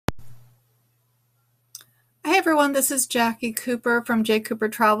Hey everyone, this is Jackie Cooper from J. Cooper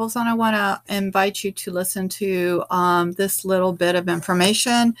Travels, and I want to invite you to listen to this little bit of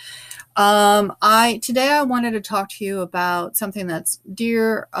information. I today I wanted to talk to you about something that's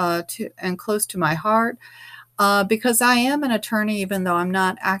dear to and close to my heart. Because I am an attorney, even though I'm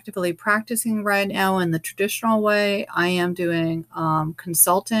not actively practicing right now in the traditional way. I am doing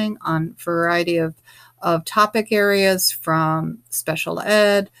consulting on a variety of topic areas, from special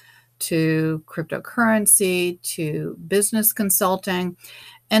ed to cryptocurrency to business consulting.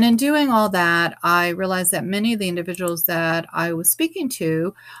 And in doing all that, I realized that many of the individuals that I was speaking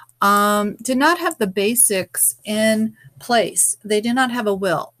to did not have the basics in place. They did not have a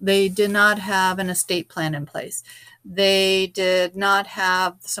will. They did not have an estate plan in place. They did not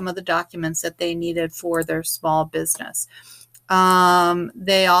have some of the documents that they needed for their small business.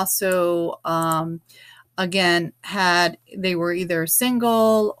 They also, again, they were either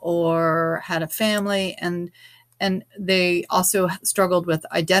single or had a family, and they also struggled with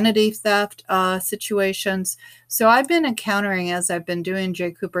identity theft situations. So I've been encountering, as I've been doing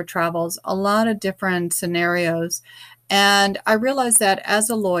J. Cooper Travels, a lot of different scenarios. And I realized that as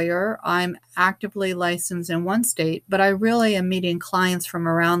a lawyer, I'm actively licensed in one state, but I really am meeting clients from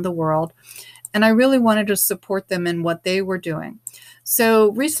around the world. And I really wanted to support them in what they were doing.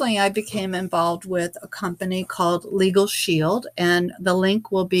 So recently I became involved with a company called Legal Shield, and the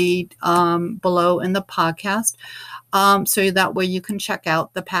link will be below in the podcast. So that way you can check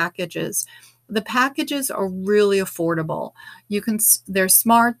out the packages. The packages are really affordable. They're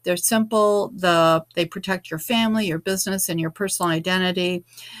smart, they're simple, they protect your family, your business, and your personal identity.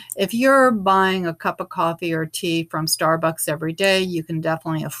 If you're buying a cup of coffee or tea from Starbucks every day, you can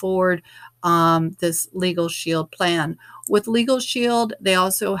definitely afford this Legal Shield plan. With Legal Shield, they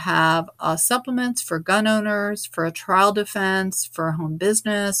also have supplements for gun owners, for a trial defense, for home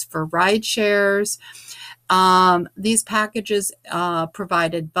business, for ride shares. These packages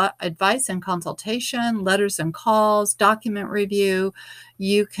provide advice and consultation, letters and calls, document review.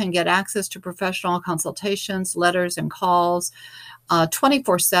 You can get access to professional consultations, letters and calls,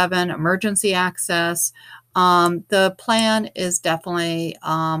 24/7 emergency access. The plan is definitely,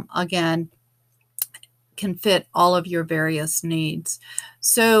 again, can fit all of your various needs.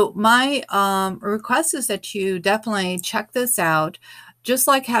 So my request is that you definitely check this out. Just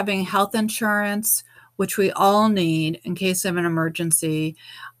like having health insurance, which we all need in case of an emergency,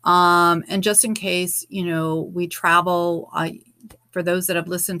 and just in case, we travel. For those that have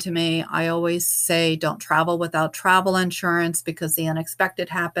listened to me, I always say don't travel without travel insurance because the unexpected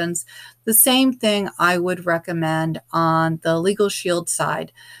happens. The same thing I would recommend on the Legal Shield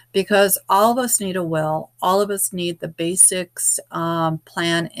side, because all of us need a will. All of us need the basics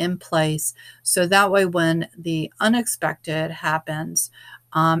plan in place. So that way, when the unexpected happens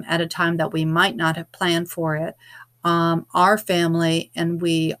at a time that we might not have planned for it, our family and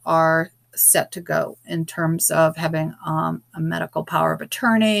we are set to go in terms of having a medical power of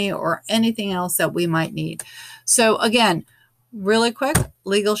attorney or anything else that we might need. So again, really quick,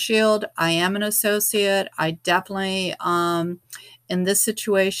 Legal Shield, I am an associate. I definitely, in this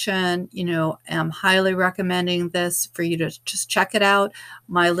situation, am highly recommending this for you to just check it out.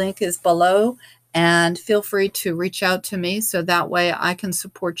 My link is below. And feel free to reach out to me so that way I can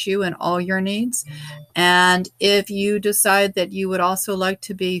support you in all your needs. And if you decide that you would also like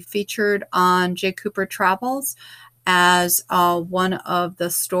to be featured on J. Cooper Travels as one of the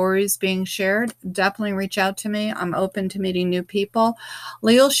stories being shared, definitely reach out to me. I'm open to meeting new people.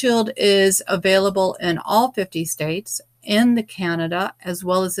 Legal Shield is available in all 50 states, in the Canada, as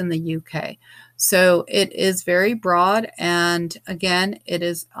well as in the UK. So it is very broad. And again, it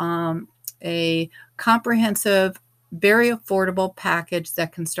is a comprehensive, very affordable package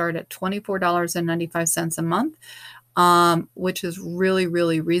that can start at $24.95 a month, which is really,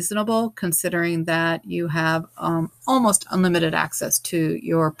 really reasonable considering that you have almost unlimited access to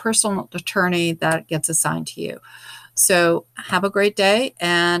your personal attorney that gets assigned to you. So have a great day,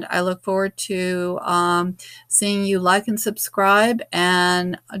 and I look forward to seeing you like and subscribe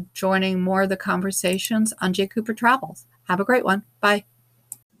and joining more of the conversations on J. Cooper Travels. Have a great one. Bye.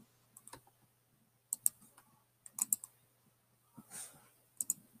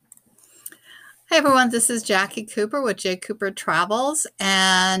 Hey everyone, this is Jackie Cooper with J. Cooper Travels,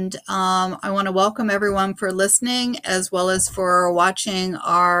 and I want to welcome everyone for listening as well as for watching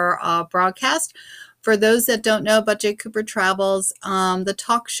our broadcast. For those that don't know about J. Cooper Travels, the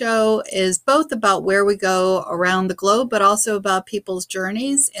talk show is both about where we go around the globe, but also about people's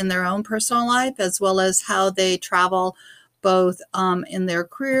journeys in their own personal life, as well as how they travel both in their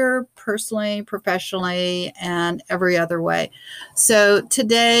career, personally, professionally, and every other way. So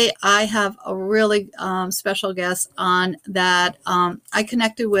today I have a really special guest on that I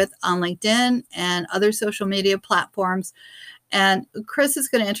connected with on LinkedIn and other social media platforms. And Chris is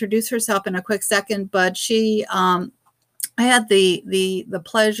going to introduce herself in a quick second, but I had the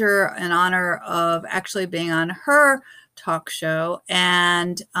pleasure and honor of actually being on her talk show,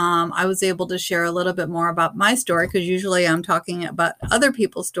 and I was able to share a little bit more about my story, because usually I'm talking about other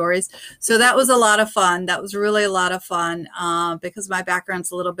people's stories. So that was a lot of fun. That was really a lot of fun because my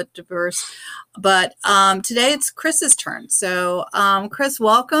background's a little bit diverse. But today it's Chris's turn. So Chris,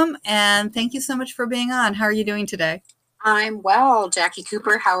 welcome, and thank you so much for being on. How are you doing today? I'm well, Jackie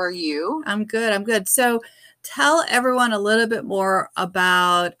Cooper. How are you? I'm good. I'm good. So tell everyone a little bit more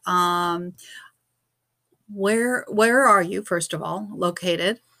about where are you, first of all,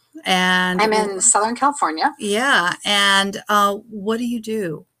 located? And I'm in Southern California. yeah, and what do you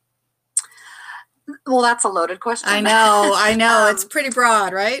do? Well, that's a loaded question. I know. It's pretty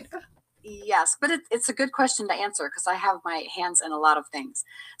broad, right? Yes, but it's a good question to answer because I have my hands in a lot of things.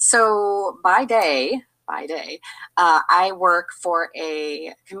 So by day, I work for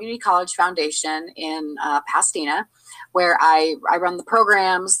a community college foundation in Pasadena, where I run the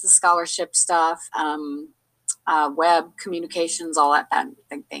programs, the scholarship stuff, web communications, all that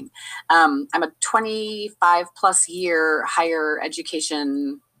thing. I'm a 25 plus year higher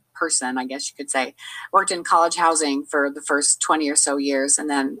education person, I guess you could say. Worked in college housing for the first 20 or so years, and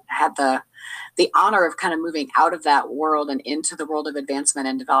then had the honor of kind of moving out of that world and into the world of advancement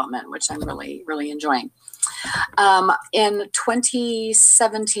and development, which I'm really, really enjoying. In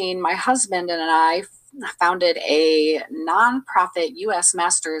 2017, my husband and I founded a nonprofit U.S.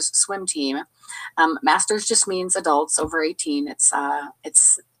 Masters swim team. Masters just means adults over 18. It's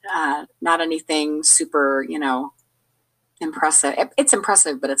not anything super, impressive. It's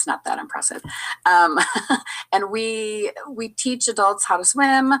impressive, but it's not that impressive. And we teach adults how to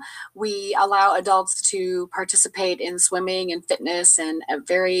swim. We allow adults to participate in swimming and fitness in a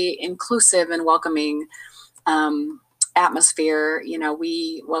very inclusive and welcoming atmosphere.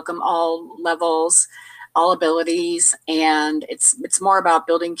 We welcome all levels, all abilities, and it's more about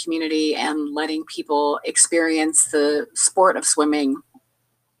building community and letting people experience the sport of swimming,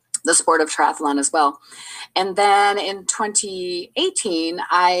 the sport of triathlon as well. And then in 2018,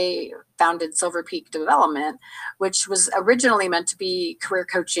 I founded Silver Peak Development, which was originally meant to be career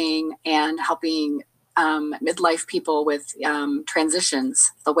coaching and helping midlife people with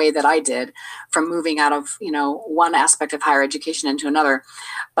transitions the way that I did, from moving out of, one aspect of higher education into another.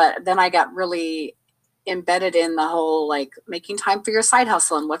 But then I got really embedded in the whole, like, making time for your side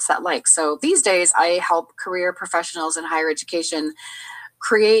hustle and what's that like. So these days I help career professionals in higher education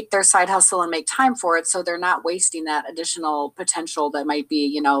create their side hustle and make time for it, so they're not wasting that additional potential that might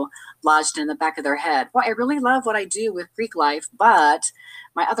be, lodged in the back of their head. Well, I really love what I do with Greek Life, but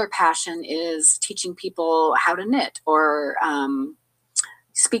my other passion is teaching people how to knit, or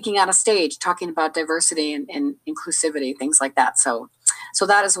speaking on a stage, talking about diversity and inclusivity, things like that. So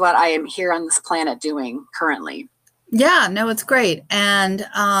that is what I am here on this planet doing currently. Yeah, no, it's great. And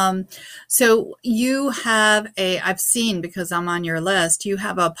so you have I've seen, because I'm on your list, you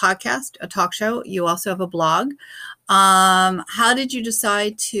have a podcast, a talk show. You also have a blog. How did you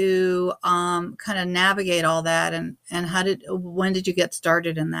decide to kind of navigate all that, and when did you get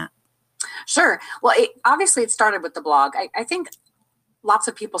started in that? Sure. Well, obviously it started with the blog. I think lots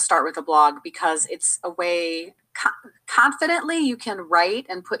of people start with a blog because it's a way confidently you can write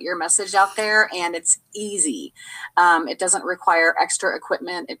and put your message out there, and it's easy. It doesn't require extra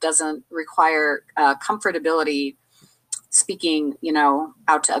equipment. It doesn't require comfortability speaking,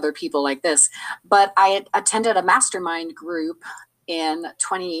 out to other people like this. But I had attended a mastermind group in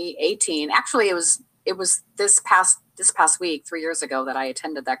 2018. Actually, it was this past week, 3 years ago, that I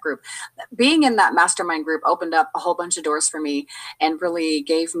attended that group. Being in that mastermind group opened up a whole bunch of doors for me and really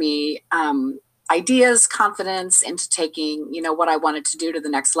gave me ideas, confidence into taking, what I wanted to do to the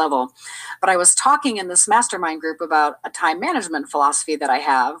next level. But I was talking in this mastermind group about a time management philosophy that I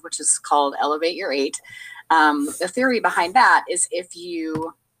have, which is called Elevate Your 8. The theory behind that is if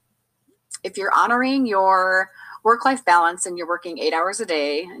you're honoring your work-life balance and you're working 8 hours a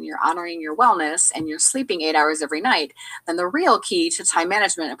day and you're honoring your wellness and you're sleeping 8 hours every night, then the real key to time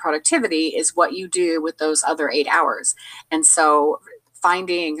management and productivity is what you do with those other 8 hours. And so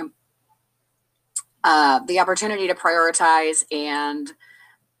finding the opportunity to prioritize and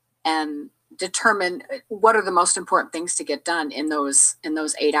determine what are the most important things to get done in those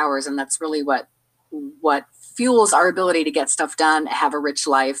 8 hours. And that's really what fuels our ability to get stuff done, have a rich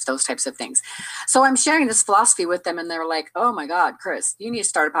life, those types of things. So I'm sharing this philosophy with them, and they're like, oh my God, Chris, you need to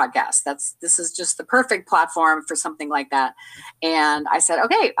start a podcast. This is just the perfect platform for something like that. And I said,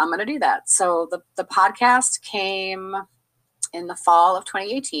 okay, I'm going to do that. So the podcast came in the fall of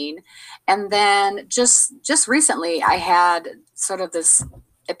 2018. And then just recently I had sort of this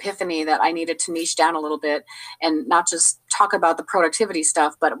epiphany that I needed to niche down a little bit and not just talk about the productivity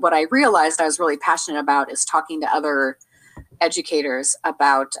stuff, but what I realized I was really passionate about is talking to other educators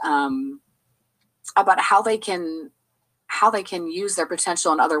about how they can use their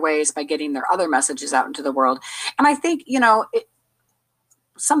potential in other ways by getting their other messages out into the world. And I think,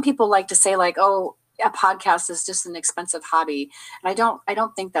 some people like to say like, oh, a podcast is just an expensive hobby. And I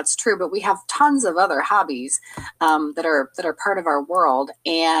don't think that's true, but we have tons of other hobbies that are part of our world.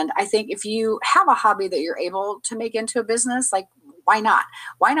 And I think if you have a hobby that you're able to make into a business, like, why not?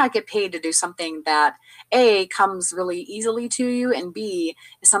 Why not get paid to do something that A, comes really easily to you, and B,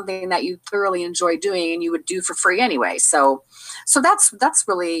 is something that you thoroughly enjoy doing and you would do for free anyway. So that's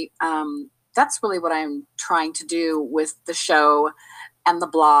really what I'm trying to do with the show and the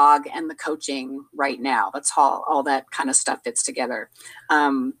blog and the coaching right now. That's how all that kind of stuff fits together.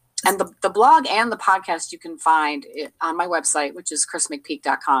 And the blog and the podcast you can find on my website, which is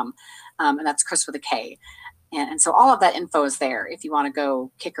chrismcpeak.com. And that's Chris with a K. And so all of that info is there if you want to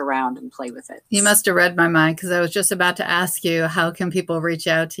go kick around and play with it. You must have read my mind, because I was just about to ask you, how can people reach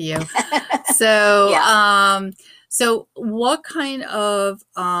out to you? So, yeah. So what kind of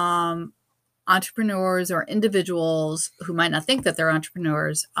entrepreneurs or individuals who might not think that they're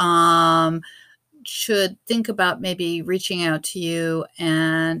entrepreneurs should think about maybe reaching out to you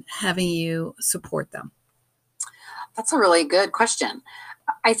and having you support them? That's a really good question.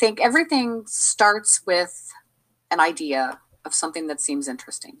 I think everything starts with an idea of something that seems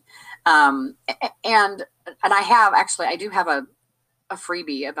interesting. And I do have a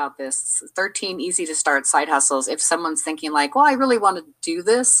freebie about this, 13 easy to start side hustles. If someone's thinking like, well, I really want to do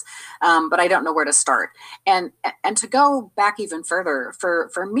this, but I don't know where to start. And to go back even further,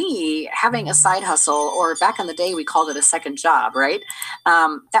 for me, having a side hustle, or back in the day, we called it a second job, right?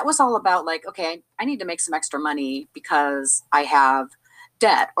 That was all about like, okay, I need to make some extra money because I have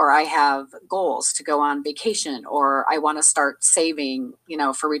debt, or I have goals to go on vacation, or I want to start saving,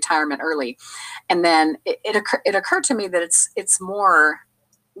 for retirement early. And then it occurred to me that it's more,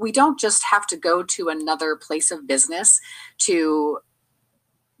 we don't just have to go to another place of business to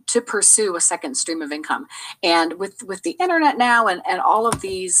pursue a second stream of income. And with the internet now and all of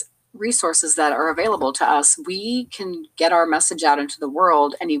these resources that are available to us, we can get our message out into the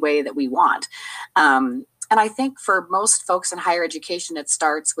world any way that we want. And I think for most folks in higher education, it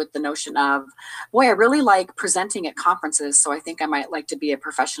starts with the notion of, boy, I really like presenting at conferences, so I think I might like to be a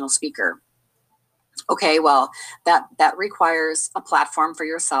professional speaker. Okay, well, that requires a platform for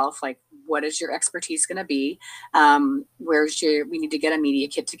yourself. Like, what is your expertise going to be? We need to get a media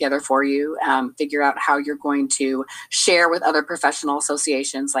kit together for you, figure out how you're going to share with other professional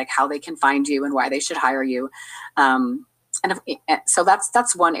associations, like how they can find you and why they should hire you. So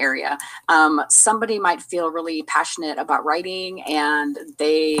that's one area. Somebody might feel really passionate about writing, and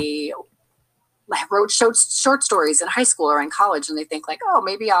they wrote short stories in high school or in college, and they think like, oh,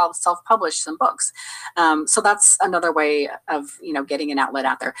 maybe I'll self-publish some books. So that's another way of, getting an outlet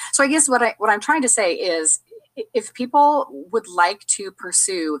out there. So I guess what I'm trying to say is, if people would like to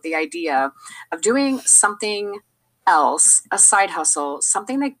pursue the idea of doing something else, a side hustle,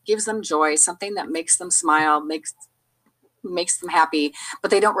 something that gives them joy, something that makes them smile, makes them happy, but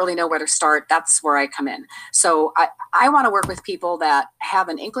they don't really know where to start, that's where I come in. So I want to work with people that have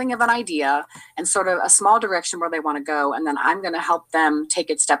an inkling of an idea and sort of a small direction where they want to go. And then I'm going to help them take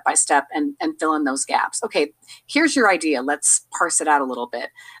it step by step and fill in those gaps. Okay, here's your idea. Let's parse it out a little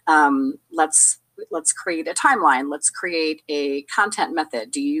bit. Let's create a timeline. Let's create a content method.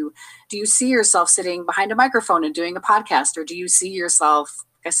 Do you see yourself sitting behind a microphone and doing a podcast? Or do you see yourself,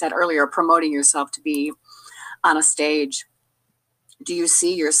 like I said earlier, promoting yourself to be on a stage? Do you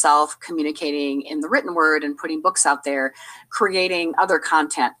see yourself communicating in the written word and putting books out there, creating other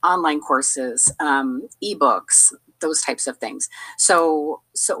content, online courses, ebooks, those types of things? So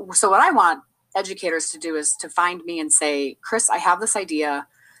what I want educators to do is to find me and say, Chris, I have this idea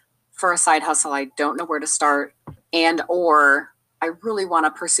for a side hustle. I don't know where to start, or I really want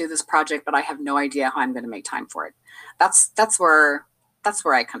to pursue this project, but I have no idea how I'm going to make time for it. That's where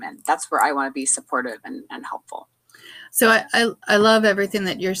I come in. That's where I want to be supportive and helpful. So I love everything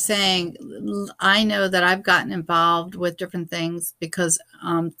that you're saying. I know that I've gotten involved with different things because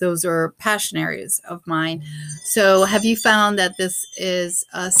those are passion areas of mine. So have you found that this is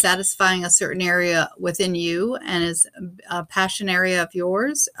satisfying a certain area within you and is a passion area of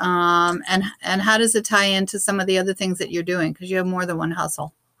yours? And how does it tie into some of the other things that you're doing? Because you have more than one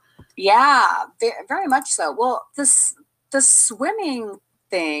hustle. Yeah, very much so. Well, the swimming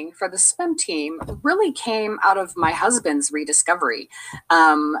thing for the swim team really came out of my husband's rediscovery.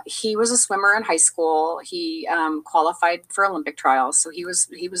 He was a swimmer in high school. He qualified for Olympic trials, so he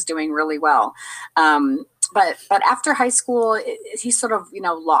was doing really well. But after high school, he sort of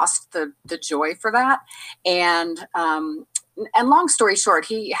lost the joy for that, and long story short,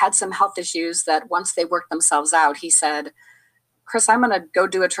 he had some health issues that once they worked themselves out, he said, Chris, I'm going to go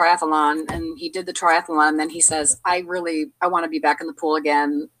do a triathlon. And he did the triathlon. And then he says, I want to be back in the pool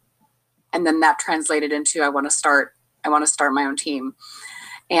again. And then that translated into, I want to start my own team.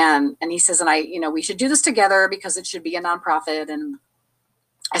 And he says, we should do this together because it should be a nonprofit. And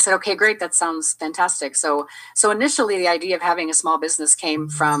I said, okay, great. That sounds fantastic. So initially the idea of having a small business came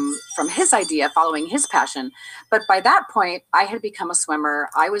from his idea, following his passion. But by that point, I had become a swimmer.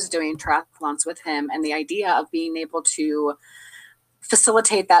 I was doing triathlons with him, and the idea of being able to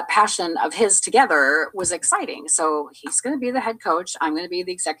facilitate that passion of his together was exciting. So he's going to be the head coach. I'm going to be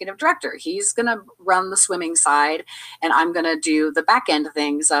the executive director. He's going to run the swimming side, and I'm going to do the back end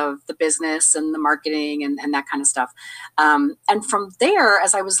things of the business and the marketing and that kind of stuff. And from there,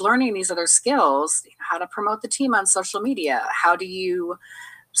 as I was learning these other skills, how to promote the team on social media, how do you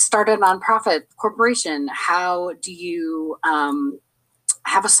start a nonprofit corporation, how do you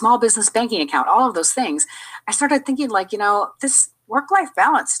have a small business banking account, all of those things, I started thinking this work-life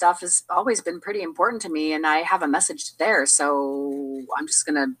balance stuff has always been pretty important to me, and I have a message there. So I'm just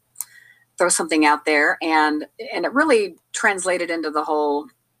going to throw something out there. And it really translated into the whole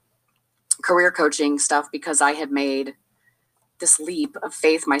career coaching stuff because I had made this leap of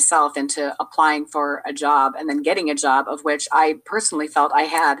faith myself into applying for a job and then getting a job of which I personally felt I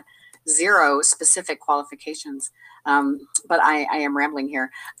had zero specific qualifications. But I am rambling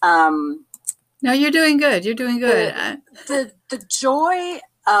here. No, you're doing good. You're doing good. The joy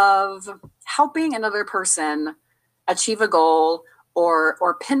of helping another person achieve a goal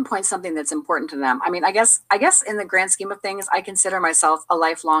or pinpoint something that's important to them. I mean, I guess in the grand scheme of things, I consider myself a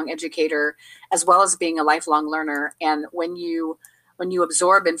lifelong educator as well as being a lifelong learner. And when you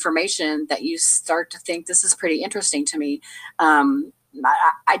absorb information that you start to think this is pretty interesting to me,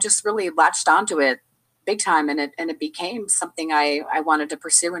 I just really latched onto it big time, and it became something I wanted to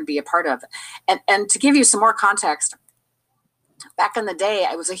pursue and be a part of. And to give you some more context, back in the day,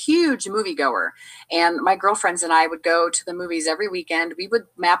 I was a huge moviegoer, and my girlfriends and I would go to the movies every weekend. We would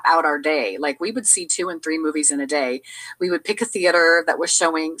map out our day. Like, we would see 2 and 3 movies in a day. We would pick a theater that was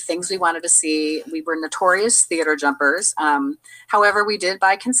showing things we wanted to see. We were notorious theater jumpers. However, we did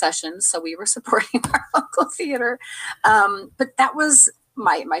buy concessions, so we were supporting our local theater. But that was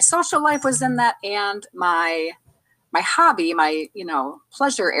my social life was in that, and my hobby, my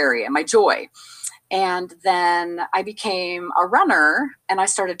pleasure area, my joy. And then I became a runner, and I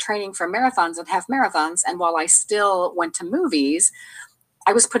started training for marathons and half marathons. And while I still went to movies,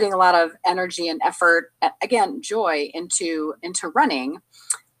 I was putting a lot of energy and effort, again, joy into running.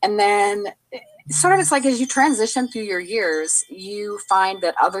 And then sort of, it's like as you transition through your years, you find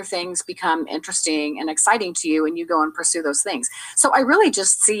that other things become interesting and exciting to you, and you go and pursue those things. So I really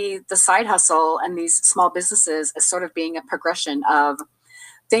just see the side hustle and these small businesses as sort of being a progression of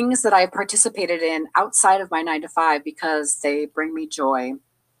things that I participated in outside of my 9 to 5 because they bring me joy.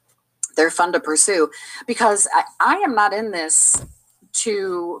 They're fun to pursue because I am not in this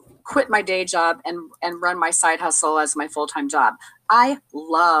to quit my day job and run my side hustle as my full-time job. I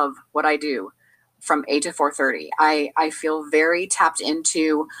love what I do from 8 to 4:30. I feel very tapped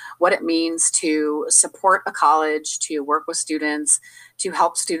into what it means to support a college, to work with students, to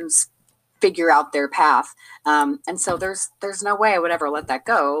help students figure out their path. And so there's no way I would ever let that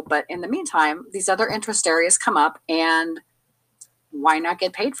go. But in the meantime, these other interest areas come up, and why not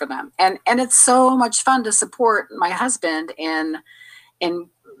get paid for them? And it's so much fun to support my husband in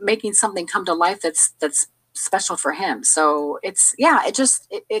making something come to life that's special for him. So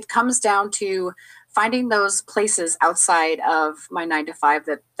it comes down to finding those places outside of my 9 to 5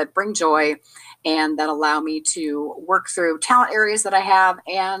 that bring joy and that allow me to work through talent areas that I have,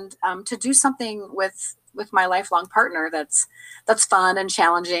 and to do something with my lifelong partner that's fun and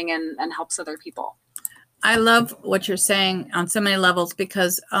challenging and helps other people. I love what you're saying on so many levels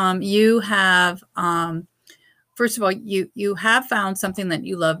because you have, first of all, you have found something that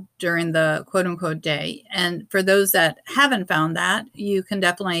you love during the quote unquote day. And for those that haven't found that, you can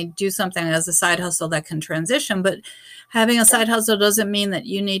definitely do something as a side hustle that can transition. But having a side hustle doesn't mean that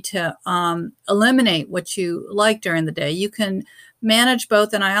you need to eliminate what you like during the day. You can manage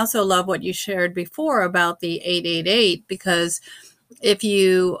both. And I also love what you shared before about the 888, because if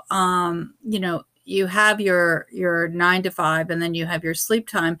you, you have your 9 to 5, and then you have your sleep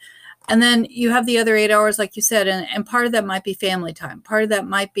time, and then you have the other 8 hours, like you said, and part of that might be family time. Part of that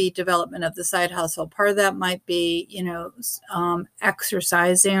might be development of the side hustle. Part of that might be,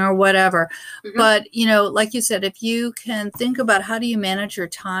 exercising or whatever. Mm-hmm. But, like you said, if you can think about how do you manage your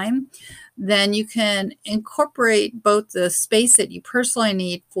time, then you can incorporate both the space that you personally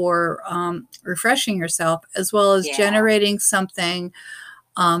need for refreshing yourself, as well as generating something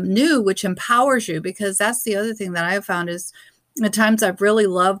new, which empowers you. Because that's the other thing that I have found is, at times I've really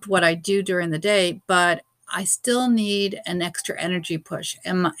loved what I do during the day, but I still need an extra energy push.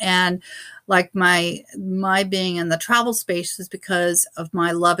 And like my being in the travel space is because of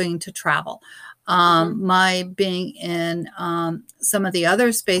my loving to travel. My being in some of the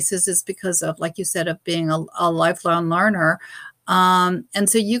other spaces is because of, like you said, of being a lifelong learner. And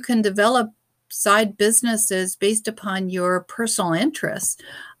so you can develop side businesses based upon your personal interests.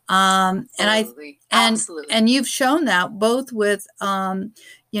 Absolutely. And you've shown that both with,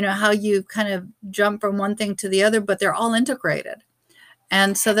 how you kind of jump from one thing to the other, but they're all integrated.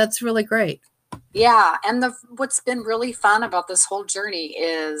 And so that's really great. Yeah. And what's been really fun about this whole journey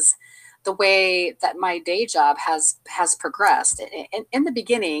is the way that my day job has progressed. In the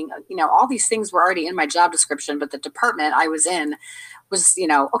beginning, all these things were already in my job description, but the department I was in was,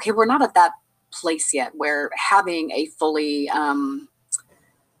 okay, we're not at that place yet where having a fully,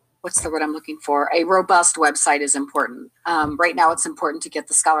 what's the word I'm looking for? A robust website is important. Right now, it's important to get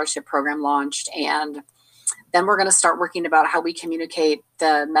the scholarship program launched, and then we're going to start working about how we communicate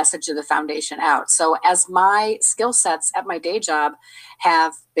the message of the foundation out. So as my skill sets at my day job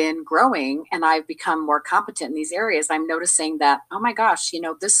have been growing and I've become more competent in these areas, I'm noticing that, oh my gosh,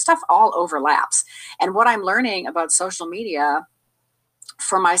 this stuff all overlaps. And what I'm learning about social media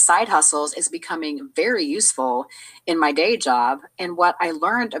for my side hustles is becoming very useful in my day job. And what I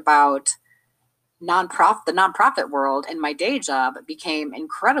learned about the nonprofit world in my day job became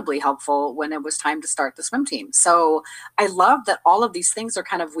incredibly helpful when it was time to start the swim team. So I love that all of these things are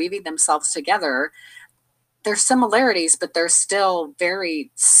kind of weaving themselves together. There's similarities, but they're still very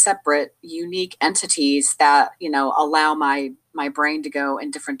separate, unique entities that, allow my brain to go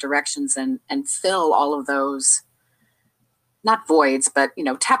in different directions and fill all of those, not voids, but,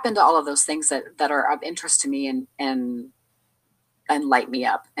 tap into all of those things that are of interest to me and light me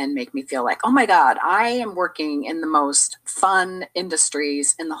up and make me feel like, oh my God, I am working in the most fun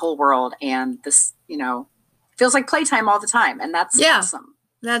industries in the whole world. And this, feels like playtime all the time. And that's awesome.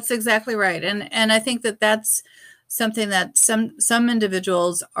 That's exactly right. And I think that that's something that some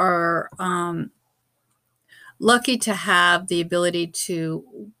individuals are lucky to have the ability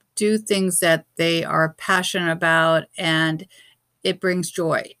to do things that they are passionate about and it brings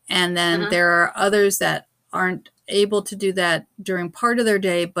joy. And then there are others that aren't able to do that during part of their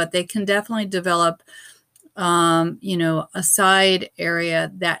day, but they can definitely develop, a side area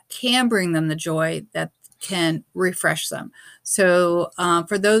that can bring them the joy that can refresh them. So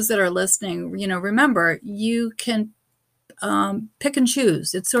for those that are listening, remember, you can pick and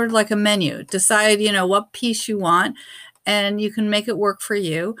choose. It's sort of like a menu. Decide, what piece you want, and you can make it work for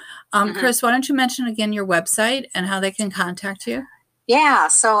you. Chris, why don't you mention again your website and how they can contact you? Yeah,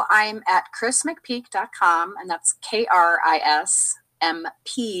 so I'm at chrismcpeak.com, and that's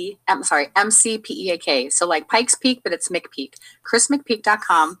MCPEAK. So like Pikes Peak, but it's McPeak.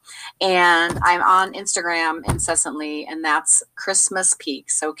 chrismcpeak.com. And I'm on Instagram incessantly, and that's Christmas Peak.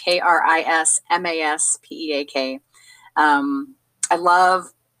 So KRISMASPEAK. I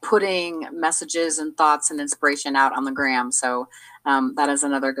love putting messages and thoughts and inspiration out on the gram. So that is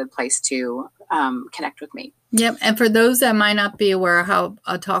another good place to connect with me. Yep. And for those that might not be aware how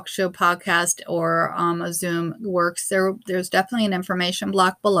a talk show podcast or a Zoom works, there's definitely an information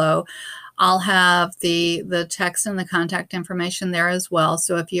block below. I'll have the text and the contact information there as well.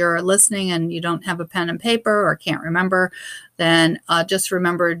 So if you're listening and you don't have a pen and paper or can't remember, then just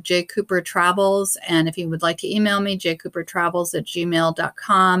remember J. Cooper Travels. And if you would like to email me,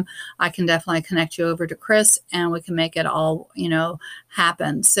 jcoopertravels@gmail.com, I can definitely connect you over to Chris and we can make it all,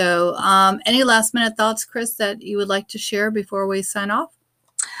 happen. So any last minute thoughts, Chris, that you would like to share before we sign off?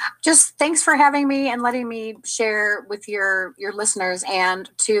 Just thanks for having me and letting me share with your listeners, and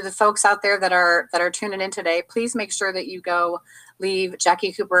to the folks out there that are tuning in today. Please make sure that you go leave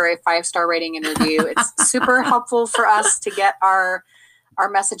Jackie Cooper a 5-star rating and review. It's super helpful for us to get our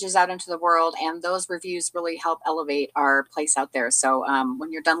messages out into the world, and those reviews really help elevate our place out there. So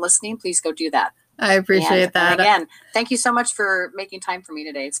when you're done listening, please go do that. I appreciate that. And again, thank you so much for making time for me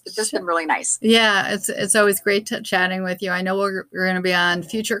today. It's just been really nice. Yeah, it's always great chatting with you. I know we're going to be on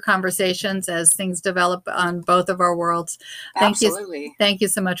future conversations as things develop on both of our worlds. Absolutely. Thank you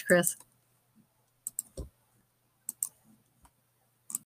so much, Chris.